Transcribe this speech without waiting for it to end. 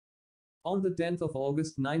On the 10th of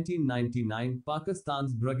August 1999,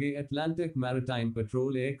 Pakistan's Breguet Atlantic Maritime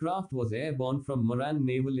Patrol aircraft was airborne from Moran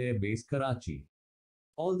Naval Air Base, Karachi.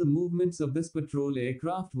 All the movements of this patrol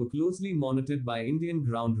aircraft were closely monitored by Indian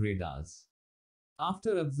ground radars.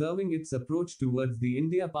 After observing its approach towards the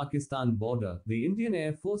India-Pakistan border, the Indian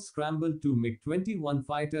Air Force scrambled two MiG-21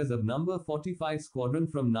 fighters of No. 45 Squadron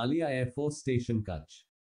from Nalia Air Force Station, Kutch.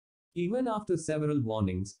 Even after several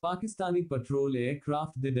warnings, Pakistani patrol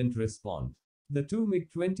aircraft didn't respond. The two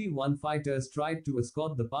MiG-21 fighters tried to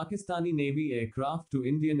escort the Pakistani Navy aircraft to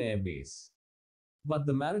Indian Air Base. But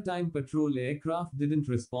the maritime patrol aircraft didn't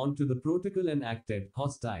respond to the protocol and acted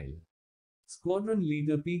hostile. Squadron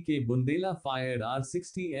leader P.K. Bundela fired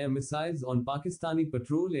R-60 air missiles on Pakistani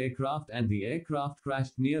patrol aircraft and the aircraft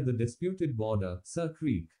crashed near the disputed border, Sir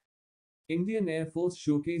Creek. Indian Air Force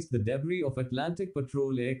showcased the debris of Atlantic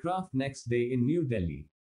patrol aircraft next day in New Delhi.